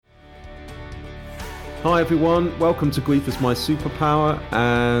Hi everyone, welcome to Grief is My Superpower,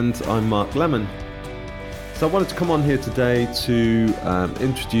 and I'm Mark Lemon. So I wanted to come on here today to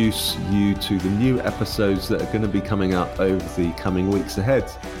introduce you to the new episodes that are going to be coming up over the coming weeks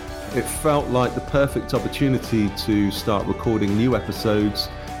ahead. It felt like the perfect opportunity to start recording new episodes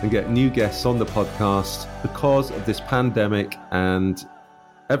and get new guests on the podcast because of this pandemic and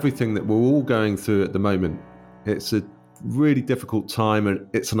everything that we're all going through at the moment. It's a really difficult time, and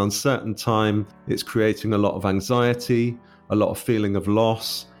it's an uncertain time. It's creating a lot of anxiety, a lot of feeling of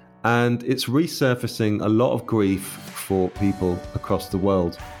loss, and it's resurfacing a lot of grief for people across the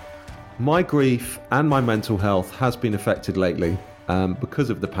world. My grief and my mental health has been affected lately because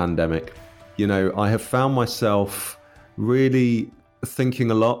of the pandemic. You know, I have found myself really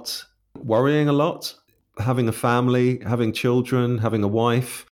thinking a lot, worrying a lot, having a family, having children, having a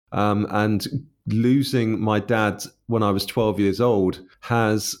wife, and losing my dad when I was 12 years old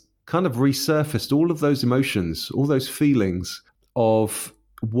has kind of resurfaced all of those emotions, all those feelings of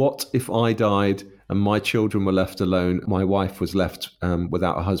what if I died and my children were left alone, my wife was left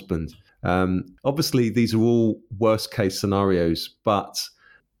without a husband. Obviously, these are all worst case scenarios, but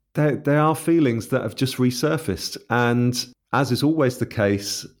they are feelings that have just resurfaced. And as is always the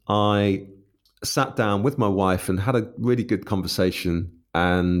case, I sat down with my wife and had a really good conversation.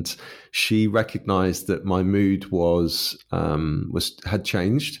 And she recognized that my mood had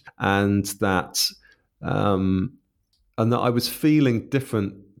changed, and that I was feeling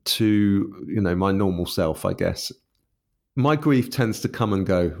different to, my normal self, I guess. My grief tends to come and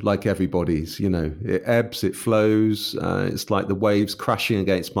go like everybody's, it ebbs, it flows. It's like the waves crashing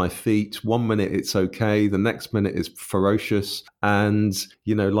against my feet. 1 minute it's okay. The next minute is ferocious. And,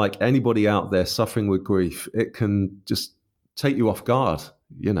 like anybody out there suffering with grief, it can just take you off guard.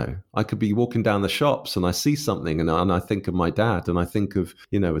 I could be walking down the shops and I see something and I think of my dad, and I think of,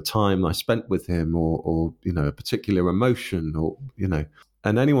 a time I spent with him or a particular emotion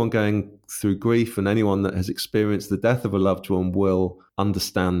and anyone going through grief and anyone that has experienced the death of a loved one will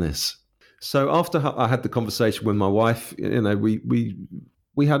understand this. So after I had the conversation with my wife,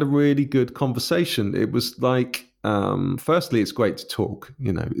 we had a really good conversation. It was like, firstly, it's great to talk.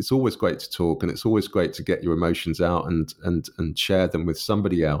 It's always great to talk, and it's always great to get your emotions out and share them with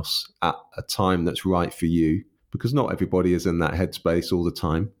somebody else at a time that's right for you, because not everybody is in that headspace all the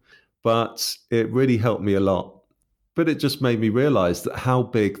time. But it really helped me a lot. But it just made me realize that how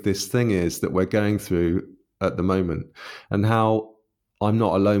big this thing is that we're going through at the moment, and how I'm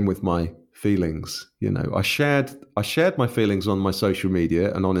not alone with my feelings. I shared my feelings on my social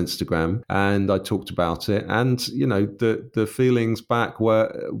media and on Instagram, and I talked about it, and the feelings back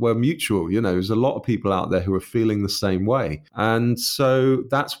were mutual. There's a lot of people out there who are feeling the same way, and so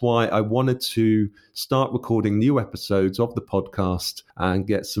that's why I wanted to start recording new episodes of the podcast and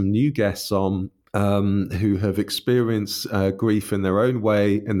get some new guests on who have experienced grief in their own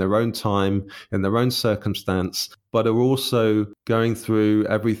way, in their own time, in their own circumstance, but are also going through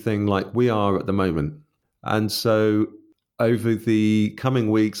everything like we are at the moment. And so over the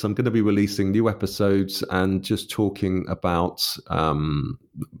coming weeks, I'm going to be releasing new episodes and just talking about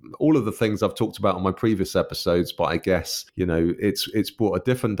all of the things I've talked about on my previous episodes. But I guess, it's brought a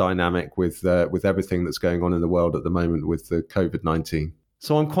different dynamic with everything that's going on in the world at the moment with the COVID-19.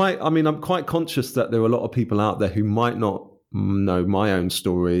 So I'm quite conscious that there are a lot of people out there who might not know my own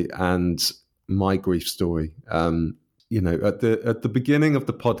story and my grief story. At the beginning of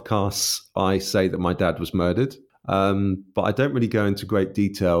the podcasts, I say that my dad was murdered, but I don't really go into great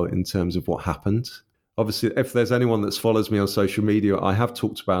detail in terms of what happened. Obviously, if there's anyone that follows me on social media, I have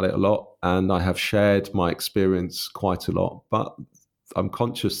talked about it a lot and I have shared my experience quite a lot, but I'm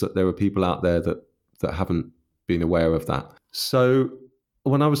conscious that there are people out there that haven't been aware of that. So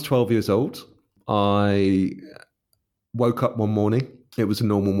when I was 12 years old, I woke up one morning. It was a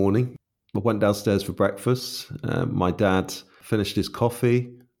normal morning. I went downstairs for breakfast. My dad finished his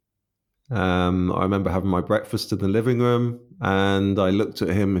coffee. I remember having my breakfast in the living room, and I looked at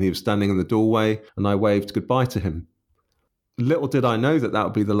him and he was standing in the doorway, and I waved goodbye to him. Little did I know that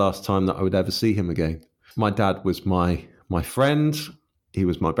would be the last time that I would ever see him again. My dad was my friend. He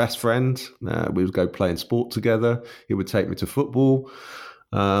was my best friend. We would go play in sport together. He would take me to football,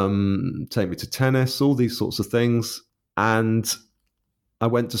 take me to tennis, all these sorts of things. And I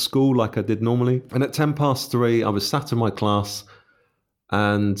went to school like I did normally. And at 3:10, I was sat in my class,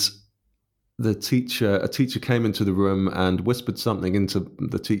 and a teacher came into the room and whispered something into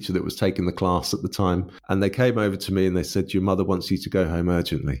the teacher that was taking the class at the time. And they came over to me and they said, "Your mother wants you to go home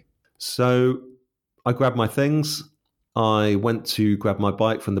urgently." So I grabbed my things. I went to grab my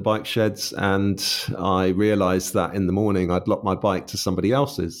bike from the bike sheds, and I realized that in the morning I'd locked my bike to somebody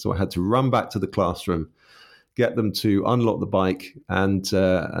else's. So I had to run back to the classroom, get them to unlock the bike, and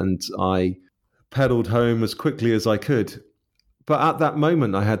I pedaled home as quickly as I could. But at that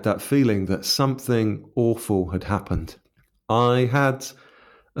moment, I had that feeling that something awful had happened. I had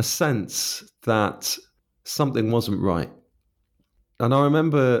a sense that something wasn't right. And I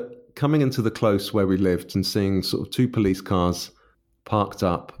remember coming into the close where we lived and seeing sort of two police cars parked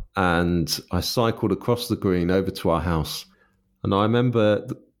up, and I cycled across the green over to our house. And I remember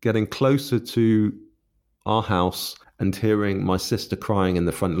getting closer to our house and hearing my sister crying in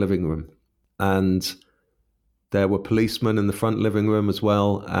the front living room. And there were policemen in the front living room as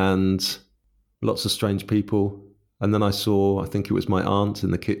well, and lots of strange people. And then I saw, I think it was my aunt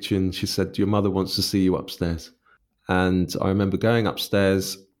in the kitchen. She said, "Your mother wants to see you upstairs." And I remember going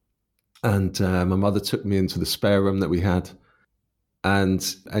upstairs, and my mother took me into the spare room that we had.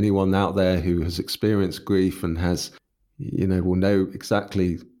 And anyone out there who has experienced grief and has, will know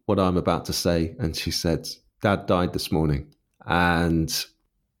exactly what I'm about to say. And she said, "Dad died this morning." And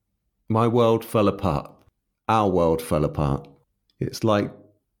my world fell apart. Our world fell apart. It's like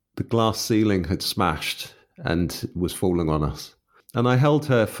the glass ceiling had smashed and was falling on us. And I held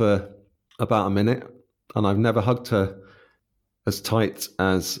her for about a minute, and I've never hugged her as tight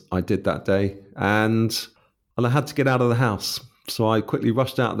as I did that day. And I had to get out of the house. So I quickly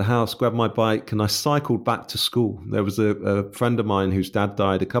rushed out of the house, grabbed my bike, and I cycled back to school. There was a friend of mine whose dad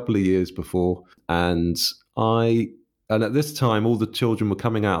died a couple of years before. And at this time, all the children were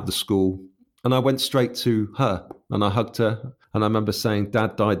coming out of the school. And I went straight to her and I hugged her. And I remember saying,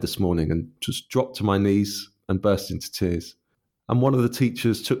 "Dad died this morning," and just dropped to my knees and burst into tears. And one of the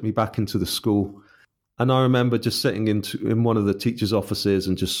teachers took me back into the school. And I remember just sitting in one of the teachers' offices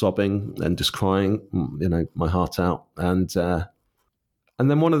and just sobbing and just crying, my heart out. And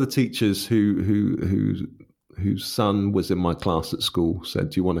then one of the teachers whose son was in my class at school said,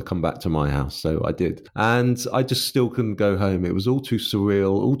 "Do you want to come back to my house?" So I did. And I just still couldn't go home. It was all too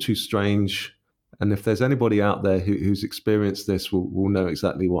surreal, all too strange. And if there's anybody out there who's experienced this, will know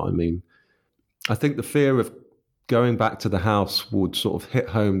exactly what I mean. I think the fear of going back to the house would sort of hit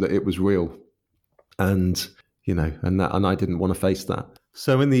home that it was real. And, and I didn't want to face that.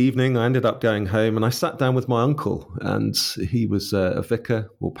 So in the evening, I ended up going home, and I sat down with my uncle, and he was a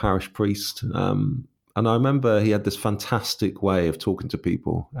vicar or parish priest. And I remember he had this fantastic way of talking to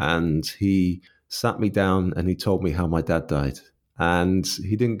people, and he sat me down and he told me how my dad died. And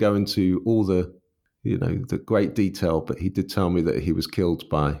he didn't go into all the great detail, but he did tell me that he was killed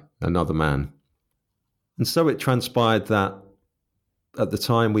by another man. And so it transpired that at the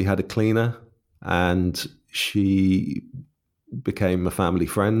time we had a cleaner, and she became a family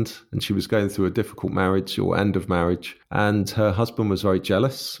friend, and she was going through a difficult marriage or end of marriage. And her husband was very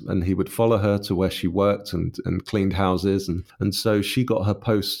jealous, and he would follow her to where she worked and cleaned houses. And so she got her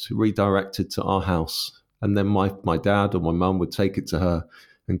post redirected to our house. And then my dad or my mum would take it to her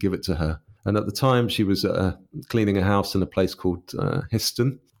and give it to her. And at the time, she was cleaning a house in a place called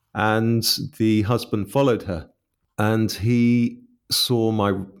Histon. And the husband followed her. And he saw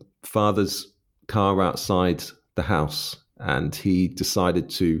my father's car outside the house. And he decided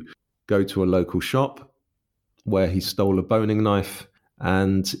to go to a local shop where he stole a boning knife.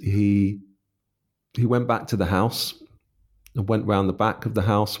 And he went back to the house and went round the back of the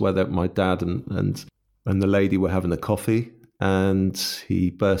house where my dad and the lady were having a coffee. And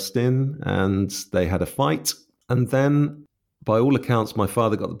he burst in and they had a fight. And then, by all accounts, my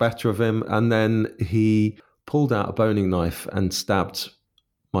father got the better of him. And then he pulled out a boning knife and stabbed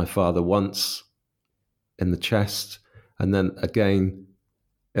my father once in the chest, and then again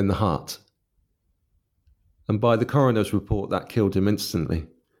in the heart. And by the coroner's report, that killed him instantly.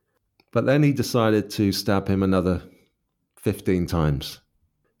 But then he decided to stab him another 15 times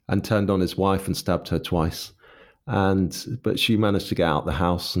and turned on his wife and stabbed her twice. But she managed to get out of the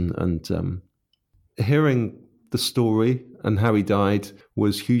house. And hearing the story and how he died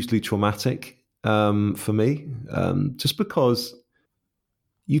was hugely traumatic for me, just because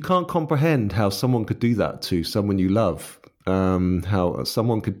you can't comprehend how someone could do that to someone you love. How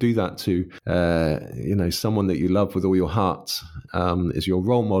someone could do that to, someone that you love with all your heart, is your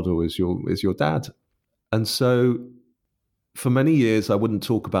role model, is your dad. And so for many years, I wouldn't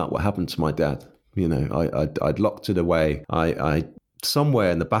talk about what happened to my dad. I'd locked it away. I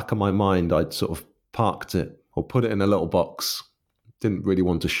somewhere in the back of my mind, I'd sort of parked it or put it in a little box. Didn't really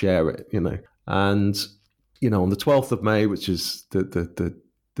want to share it, And, on the 12th of May, which is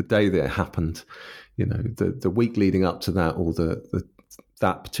the day that it happened, the week leading up to that, or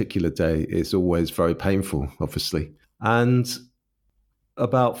that particular day is always very painful, obviously. And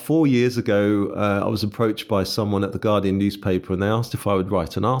about 4 years ago, I was approached by someone at the Guardian newspaper, and they asked if I would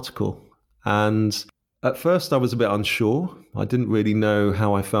write an article. And at first I was a bit unsure. I didn't really know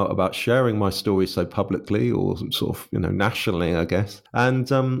how I felt about sharing my story so publicly, or sort of, nationally, I guess. And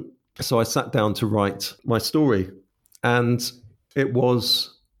so I sat down to write my story, and it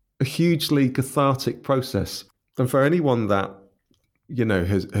was a hugely cathartic process. And for anyone that,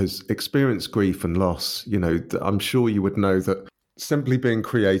 has experienced grief and loss, I'm sure you would know that simply being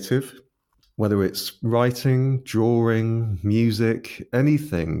creative, whether it's writing, drawing, music,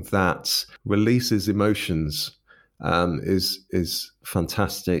 anything that releases emotions, is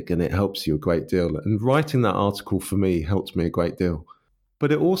fantastic, and it helps you a great deal. And writing that article for me helped me a great deal.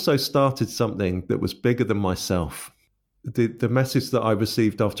 But it also started something that was bigger than myself. The message that I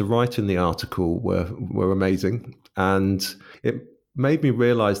received after writing the article were amazing, and it made me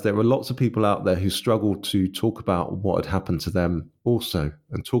realize there were lots of people out there who struggled to talk about what had happened to them also,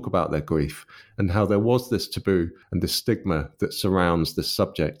 and talk about their grief, and how there was this taboo and this stigma that surrounds this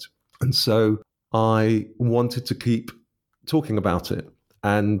subject. And so I wanted to keep talking about it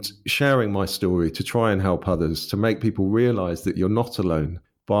and sharing my story to try and help others, to make people realize that you're not alone,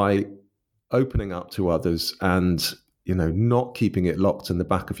 by opening up to others and not keeping it locked in the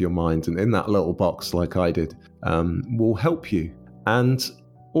back of your mind and in that little box like I did, will help you. And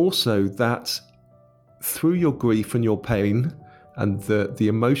also that through your grief and your pain and the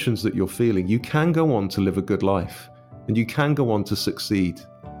emotions that you're feeling, you can go on to live a good life, and you can go on to succeed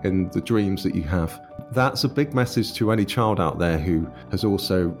in the dreams that you have. That's a big message to any child out there who has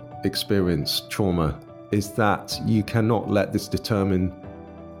also experienced trauma, is that you cannot let this determine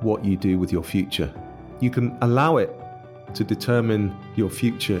what you do with your future. You can allow it to determine your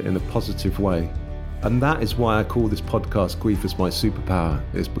future in a positive way. And that is why I call this podcast Grief is My Superpower.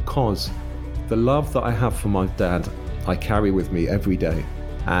 It's because the love that I have for my dad, I carry with me every day.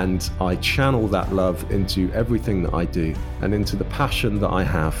 And I channel that love into everything that I do, and into the passion that I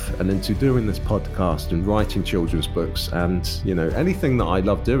have, and into doing this podcast and writing children's books, and, anything that I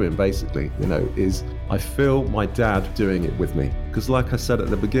love doing, basically, is I feel my dad doing it with me. Because like I said at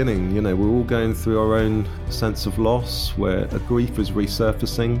the beginning, we're all going through our own sense of loss, where a grief is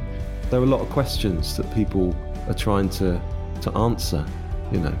resurfacing. There are a lot of questions that people are trying to answer,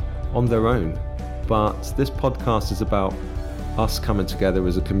 on their own. But this podcast is about us coming together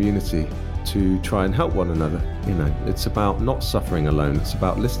as a community to try and help one another. It's about not suffering alone. It's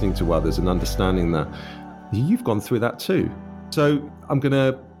about listening to others and understanding that you've gone through that too. So I'm going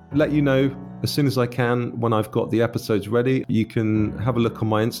to let you know as soon as I can when I've got the episodes ready. You can have a look on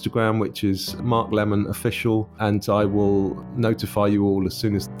my Instagram, which is Mark Lemon Official, and I will notify you all as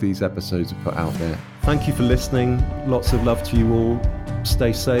soon as these episodes are put out there. Thank you for listening. Lots of love to you all.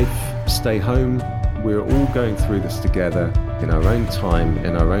 Stay safe, stay home. We're all going through this together in our own time,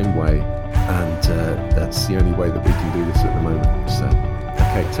 in our own way, and that's the only way that we can do this at the moment. So,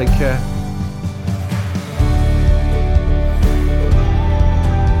 okay, take care.